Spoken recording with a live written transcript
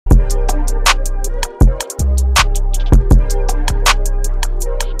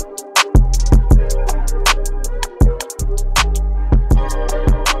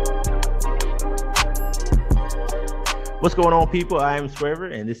What's going on, people? I am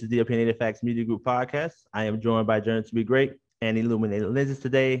Swerver, and this is the Opinionated Facts Media Group podcast. I am joined by Journey to Be Great and Illuminated Lenses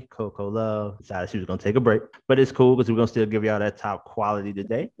today. Coco Love decided she was going to take a break, but it's cool because we're going to still give y'all that top quality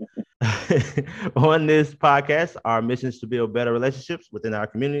today. On this podcast, our mission is to build better relationships within our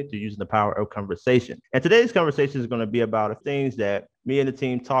community through using the power of conversation. And today's conversation is going to be about things that me and the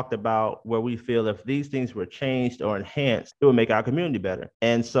team talked about where we feel if these things were changed or enhanced, it would make our community better.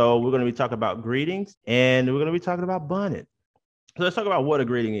 And so we're going to be talking about greetings, and we're going to be talking about Bonnet. So let's talk about what a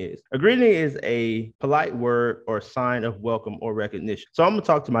greeting is. A greeting is a polite word or sign of welcome or recognition. So I'm going to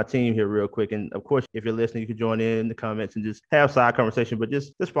talk to my team here real quick. And of course, if you're listening, you can join in the comments and just have side conversation, but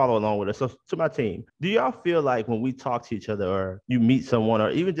just follow along with us. So to my team, do y'all feel like when we talk to each other or you meet someone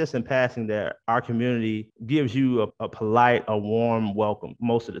or even just in passing that our community gives you a polite, a warm welcome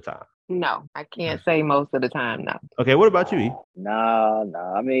most of the time? No, I can't say most of the time, no. Okay, what about you, E? No.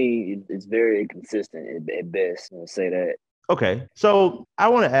 I mean, it's very inconsistent at best. I'll say that. Okay, so I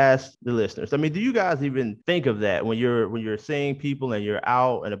want to ask the listeners. I mean, do you guys even think of that when you're seeing people and you're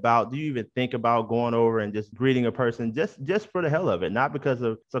out and about? Do you even think about going over and just greeting a person just for the hell of it, not because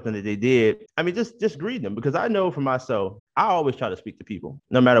of something that they did? I mean, just greet them, because I know for myself, I always try to speak to people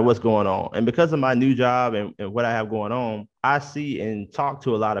no matter what's going on. And because of my new job and what I have going on, I see and talk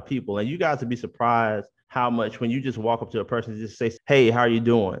to a lot of people. And you guys would be surprised how much when you just walk up to a person and just say, hey, how are you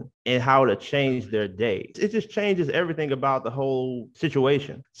doing? And how to change their day. It just changes everything about the whole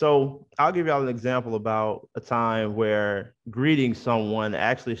situation. So I'll give y'all an example about a time where greeting someone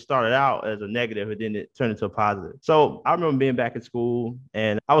actually started out as a negative and then it turned into a positive. So I remember being back in school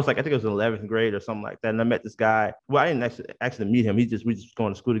and I was like, I think it was in 11th grade or something like that. And I met this guy. Well, I didn't actually meet him. We just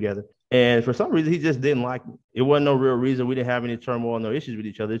going to school together. And for some reason, he just didn't like me. It wasn't no real reason. We didn't have any turmoil, no issues with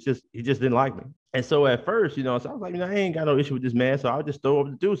each other. He just didn't like me. And so at first, so I was like, I ain't got no issue with this man. So I would just throw up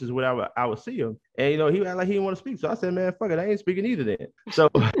the deuces when I would see him. And, he would act like he didn't want to speak. So I said, man, fuck it. I ain't speaking either then. So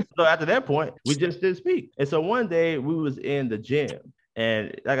after that point, we just didn't speak. And so one day we was in the gym.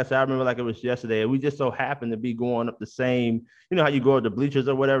 And like I said, I remember like it was yesterday. And we just so happened to be going up the same, how you go up the bleachers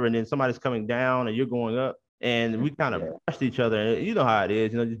or whatever. And then somebody's coming down and you're going up. And we kind of brushed each other. And you know how it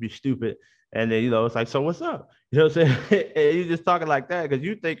is, just be stupid. And then, it's like, so what's up? You know what I'm saying? And you just talking like that because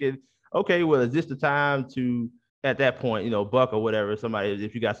you thinking, okay, well, is this the time to, at that point, buck or whatever, somebody,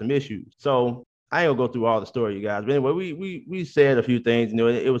 if you got some issues. So I ain't gonna go through all the story, you guys. But anyway, we said a few things,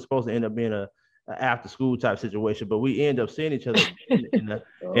 it was supposed to end up being a after school type situation, but we end up seeing each other in the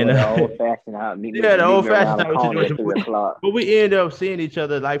old fashioned out. The old fashioned type situation. But we end up seeing each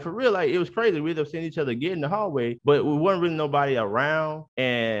other like for real. Like it was crazy. We ended up seeing each other again in the hallway, but we wasn't really nobody around.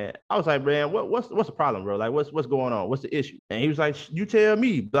 And I was like, man, what's the problem, bro? Like what's going on? What's the issue? And he was like, you tell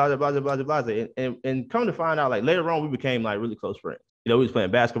me, blah blah blah blah blah blah. And come to find out, like later on, we became like really close friends. We was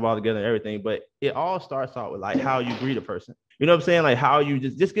playing basketball together and everything, but it all starts out with like how you greet a person. You know what I'm saying? Like how you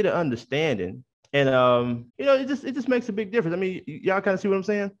just get an understanding. And it just makes a big difference. I mean, y'all kind of see what I'm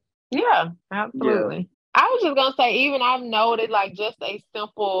saying? Yeah, absolutely. Yeah. I was just gonna say, even I've noted like just a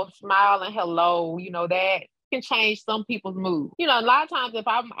simple smile and hello, that can change some people's mood. A lot of times if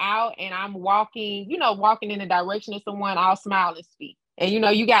I'm out and I'm walking in the direction of someone, I'll smile and speak. And,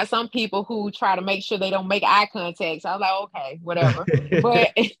 you got some people who try to make sure they don't make eye contact. So I was like, okay, whatever.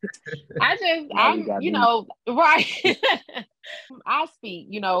 But I'm right. I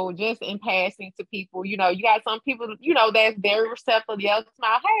speak, just in passing to people. You got some people, that's very receptive. They'll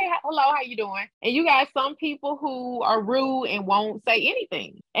smile, hey, hello, how you doing? And you got some people who are rude and won't say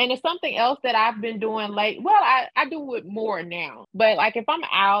anything. And it's something else that I've been doing late. Well, I do it more now. But like if I'm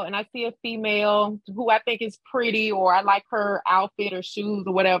out and I see a female who I think is pretty or I like her outfit or shoes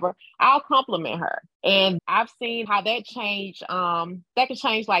or whatever, I'll compliment her. And I've seen how that can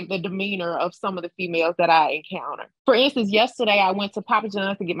change like the demeanor of some of the females that I encounter. For instance, yesterday I went to Papa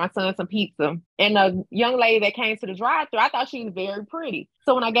John's to get my son some pizza. And a young lady that came to the drive-thru, I thought she was very pretty.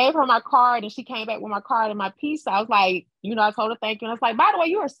 So when I gave her my card and she came back with my card and my pizza, I was like, I told her thank you. And I was like, by the way,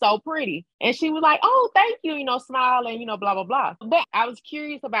 you are so pretty. And she was like, oh, thank you, smiling, blah, blah, blah. But I was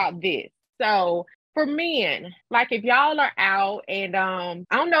curious about this. So for men, like if y'all are out and I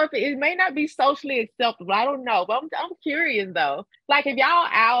don't know if it may not be socially acceptable, I don't know, but I'm curious though. Like if y'all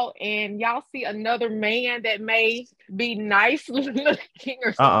out and y'all see another man that may be nice looking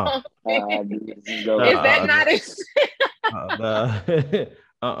or something, is that not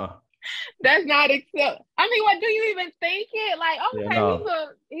that's not acceptable. I mean, what do you even think it? Like,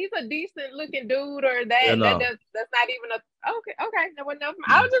 he's a decent looking dude, or that's not even okay. That wasn't enough.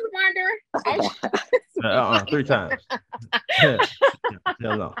 I was just wondering. 3 times.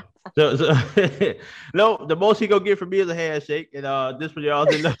 No. So no, the most he gonna get from me is a handshake. And this for y'all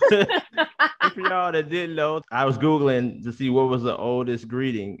didn't know. Just for y'all that didn't know, I was Googling to see what was the oldest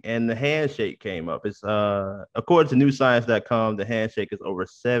greeting, and the handshake came up. It's according to newscience.com, the handshake is over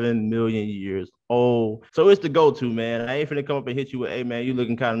 7 million years old. So it's the go-to, man. I ain't finna come up and hit you with, hey man, you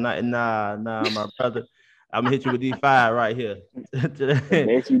looking kind of nice. Nah, my brother. I'm gonna hit you with D5 right here. The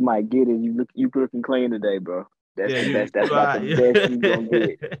best you might get is you looking clean today, bro. That's the best. That's about the best you gonna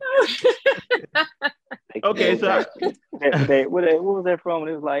get. Okay, so what was that from?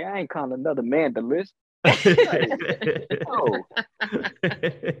 It was like, I ain't calling another man delicious. Oh.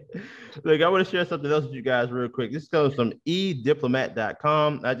 Look, I want to share something else with you guys real quick. This comes from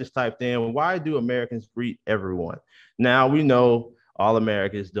ediplomat.com. I just typed in, why do Americans greet everyone? Now, we know all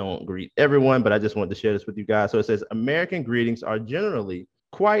Americans don't greet everyone, but I just wanted to share this with you guys. So it says, American greetings are generally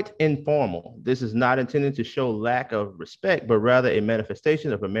quite informal. This is not intended to show lack of respect, but rather a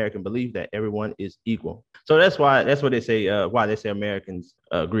manifestation of American belief that everyone is equal. So that's what they say, why they say Americans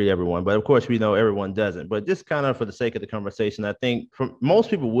greet everyone. But of course, we know everyone doesn't. But just kind of for the sake of the conversation, I think most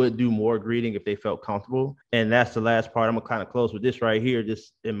people would do more greeting if they felt comfortable. And that's the last part. I'm gonna kind of close with this right here,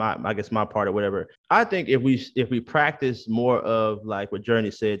 just in my part or whatever. I think if we practice more of like what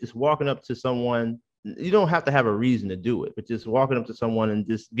Journey said, just walking up to someone. You don't have to have a reason to do it, but just walking up to someone and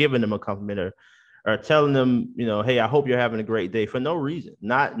just giving them a compliment or telling them, hey, I hope you're having a great day for no reason,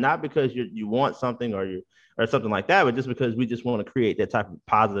 not because you want something or something like that, but just because we just want to create that type of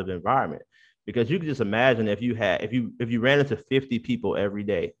positive environment. Because you can just imagine if you ran into 50 people every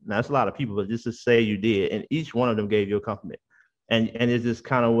day. Now that's a lot of people, but just to say you did, and each one of them gave you a compliment, and it just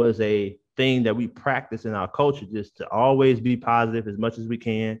kind of was a thing that we practice in our culture, just to always be positive as much as we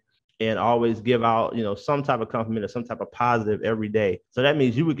can. And always give out, some type of compliment or some type of positive every day. So that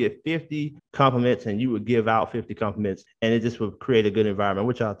means you would get 50 compliments and you would give out 50 compliments, and it just would create a good environment.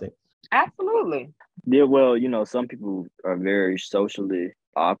 What y'all think? Absolutely. Yeah, well, some people are very socially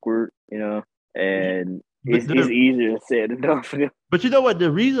awkward, and it's easier said than done for them. But you know what? The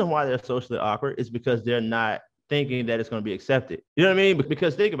reason why they're socially awkward is because they're not thinking that it's going to be accepted. You know what I mean?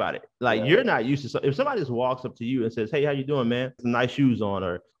 Because think about it. Like, you're not used to, if somebody just walks up to you and says, hey, how you doing, man? Some nice shoes on,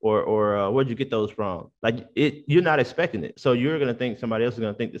 or where'd you get those from? Like, you're not expecting it. So you're going to think somebody else is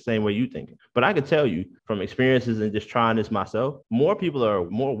going to think the same way you think. But I can tell you from experiences and just trying this myself, more people are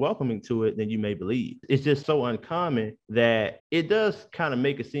more welcoming to it than you may believe. It's just so uncommon that it does kind of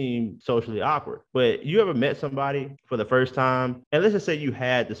make it seem socially awkward. But you ever met somebody for the first time, and let's just say you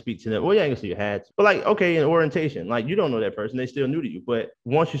had to speak to them. Well, yeah, I guess you had to. But like, okay, in orientation, like, you don't know that person, they still new to you. But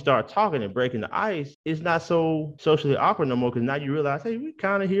once you start talking and breaking the ice, it's not so socially awkward no more, because now you realize, hey, we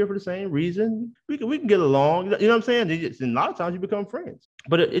kind of here for the same reason. We can get along. You know what I'm saying? And a lot of times you become friends.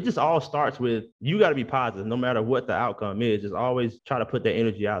 But it just all starts with, you got to be positive no matter what the outcome is. Just always try to put that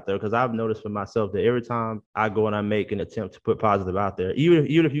energy out there, because I've noticed for myself that every time I go and I make an attempt to put positive out there, even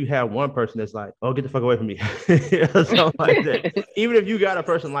if you have one person that's like, oh, get the fuck away from me, or something like that. Even if you got a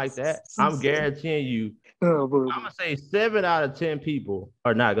person like that, I'm guaranteeing you, I'm gonna say 7 out of 10 people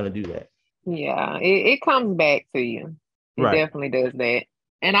are not gonna do that. Yeah, it comes back to you. It definitely does that.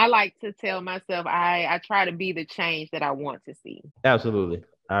 And I like to tell myself I try to be the change that I want to see. Absolutely.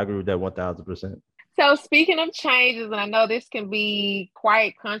 I agree with that 1000%. So speaking of changes, and I know this can be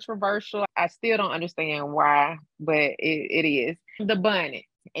quite controversial, I still don't understand why, but it is. The bonnet.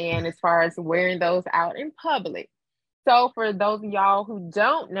 And as far as wearing those out in public. So for those of y'all who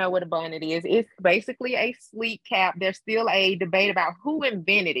don't know what a bonnet is, it's basically a sleep cap. There's still a debate about who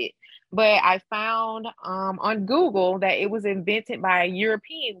invented it. But I found on Google that it was invented by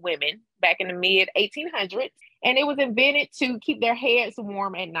European women back in the mid 1800s. And it was invented to keep their heads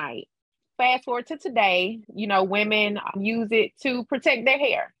warm at night. Fast forward to today, women use it to protect their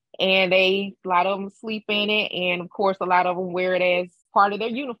hair. And a lot of them sleep in it. And of course, a lot of them wear it as part of their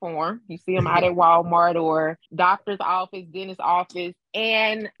uniform. You see them out at Walmart or doctor's office, dentist's office.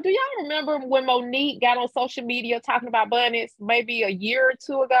 And do y'all remember when Monique got on social media talking about bonnets maybe a year or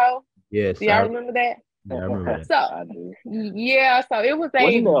two ago? Yes. Do y'all remember that? Yeah, I remember that. So, yeah, so it was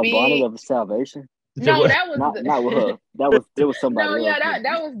Wasn't there a bonnet of salvation? No, that was not with her. That was somebody else. No, yeah,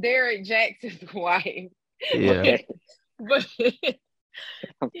 that was Derek Jackson's wife. Yeah. But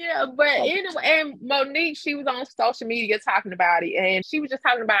yeah, but anyway, and Monique, she was on social media talking about it, and she was just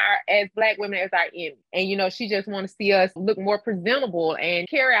talking about our, as Black women, as our image. And, she just want to see us look more presentable and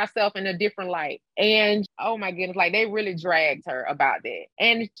carry ourselves in a different light. And oh my goodness, like, they really dragged her about that.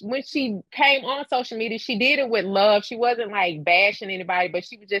 And when she came on social media, she did it with love. She wasn't like bashing anybody, but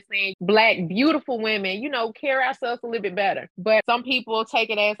she was just saying, Black, beautiful women, carry ourselves a little bit better. But some people take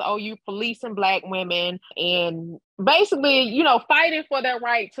it as, oh, you policing Black women. And basically, fighting for their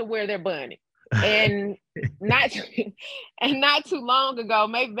right to wear their bunny. And not too long ago,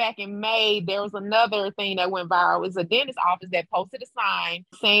 maybe back in May, there was another thing that went viral. It was a dentist office that posted a sign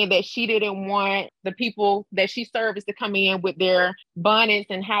saying that she didn't want the people that she serviced to come in with their bonnets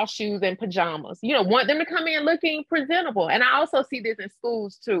and house shoes and pajamas. Want them to come in looking presentable. And I also see this in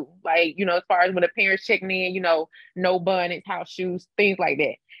schools too. Like, as far as when the parents checking in, no bonnets, house shoes, things like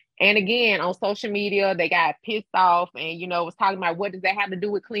that. And again, on social media, they got pissed off and, was talking about what does that have to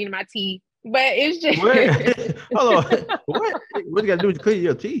do with cleaning my teeth? But it's just hold on. What you got to do with cleaning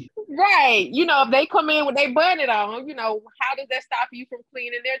your teeth? Right. If they come in with their bonnet on, how does that stop you from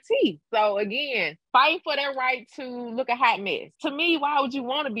cleaning their teeth? So again, fighting for their right to look a hot mess. To me, why would you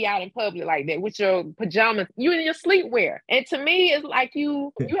want to be out in public like that with your pajamas, you in your sleepwear? And to me, it's like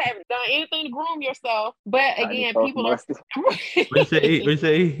you haven't done anything to groom yourself. But again, people are. What you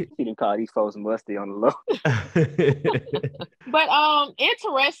say? You can call these folks musty on the low. But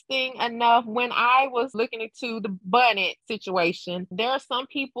interesting enough, when I was looking into the Bonnet situation, there are some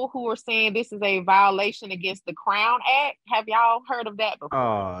people who are saying this is a violation against the Crown Act. Have y'all heard of that before?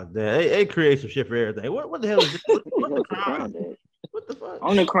 Oh, they create some shit for everything. What the hell is this? What the Crown? What the fuck?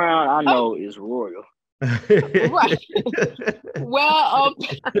 Only Crown I know is royal. Right. Well,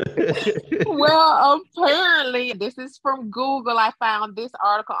 apparently, this is from Google. I found this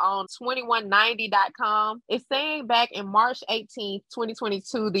article on 2190.com. It's saying back in March 18th,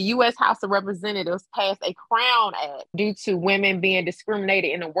 2022, the U.S. House of Representatives passed a Crown Act due to women being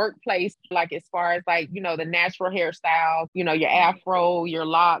discriminated in the workplace, like as far as like, the natural hairstyle, your afro, your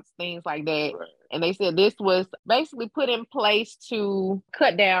locks, things like that. Right. And they said this was basically put in place to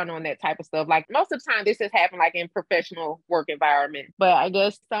cut down on that type of stuff. Like most of the time, this has happened like in professional work environments. But I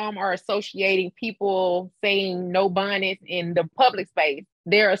guess some are associating people saying no bonnets in the public space.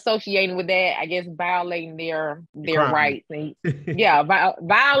 They're associating with that, I guess, violating their rights. And,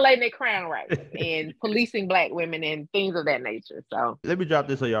 violating their crown rights and policing Black women and things of that nature. So let me drop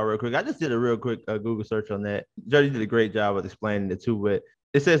this on y'all real quick. I just did a real quick Google search on that. Jody did a great job of explaining it too, but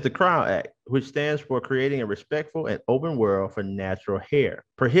it says the Crown Act, which stands for Creating a Respectful and Open World for Natural Hair,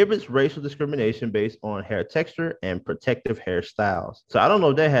 prohibits racial discrimination based on hair texture and protective hairstyles. So I don't know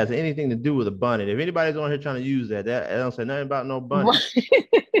if that has anything to do with a bonnet. If anybody's on here trying to use that don't say nothing about no bonnet.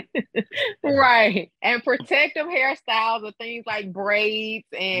 Right. And protective hairstyles are things like braids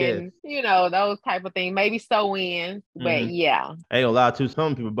and, those type of things. Maybe sew-ins, but yeah. I ain't gonna lie to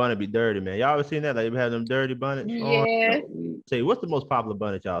some people, bonnet be dirty, man. Y'all ever seen that? Like, you have them dirty bonnets on? Say, what's the most popular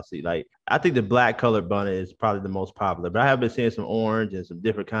bonnet y'all see? Like, I think the black colored bonnet is probably the most popular, but I have been seeing some orange and some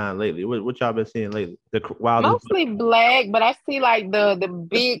different kind lately. What y'all been seeing lately? Mostly black, but I see like the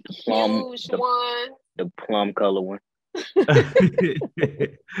big, huge one. The plum color one.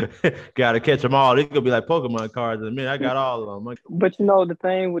 Gotta catch them all. These gonna be like Pokemon cards in a minute. I got all of them. But the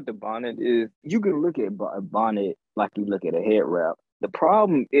thing with the bonnet is you can look at a bonnet like you look at a head wrap. The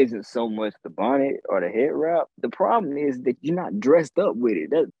problem isn't so much the bonnet or the head wrap. The problem is that you're not dressed up with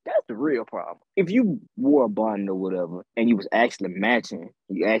it. That's the real problem. If you wore a bonnet or whatever and you was actually matching,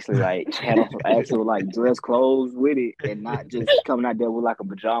 you actually like had on some actual like dress clothes with it and not just coming out there with like a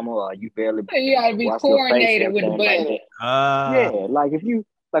pajama or you barely. You gotta be coordinated with the bonnet.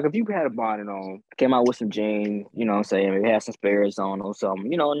 Like if you had a bonnet on, came out with some jeans, you know what I'm saying, maybe had some spares on or something,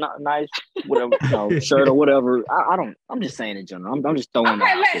 not nice, whatever, shirt or whatever. I'm just saying in general. I'm just throwing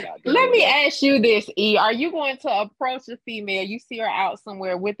that shit out there. Let me ask you this, E. Are you going to approach a female? You see her out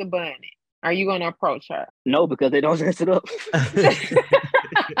somewhere with the bonnet. Are you going to approach her? No, because they don't dress it up.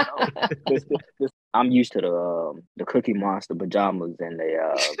 I'm used to the Cookie Monster pajamas and they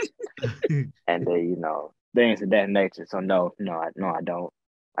things of that nature. So no, I don't.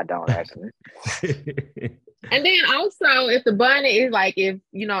 I don't actually. And then also, if the bonnet is like, if,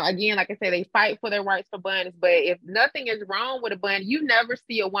 again, like I said, they fight for their rights for bonnets, but if nothing is wrong with a bonnet, you never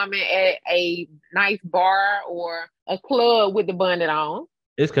see a woman at a nice bar or a club with the bonnet on.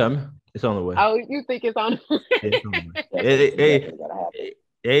 It's coming. It's on the way. Oh, you think it's on the way? It's on the way.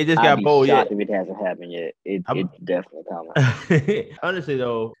 It just got bold yet. If it hasn't happened yet, it's definitely coming. Honestly,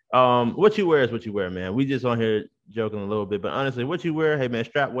 though, what you wear is what you wear, man. We just on here joking a little bit, but honestly, what you wear, hey man,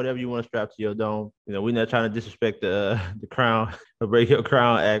 strap whatever you want to strap to your dome. We're not trying to disrespect the crown or break your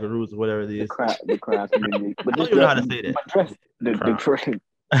Crown Act rules or whatever it is. The crown community. But I don't even know how to say that.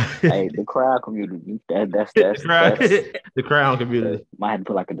 Hey, the crown community. That's the crown community. Might have to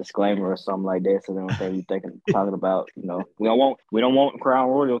put like a disclaimer or something like that, so they don't think we talking about. We don't want Crown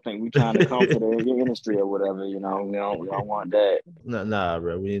Royal think we trying to come to the industry or whatever. We don't want that. Nah,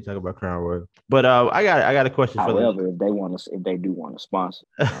 bro. We need to talk about Crown Royal. But I got a question. However, if they do want to sponsor.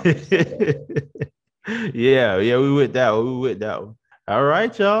 Yeah, we with that one. We with that one. All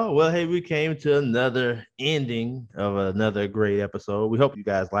right, y'all. Well, hey, we came to another ending of another great episode. We hope you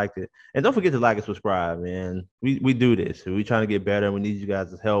guys liked it. And don't forget to like and subscribe, man. We do this. We're trying to get better. We need you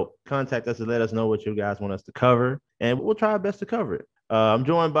guys' help. Contact us and let us know what you guys want us to cover. And we'll try our best to cover it. I'm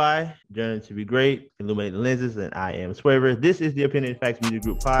joined by Journey to Be Great, Illuminating Lenses, and I am Swaver. This is the Opinion Facts Media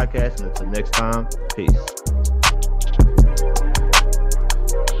Group podcast. And until next time, peace.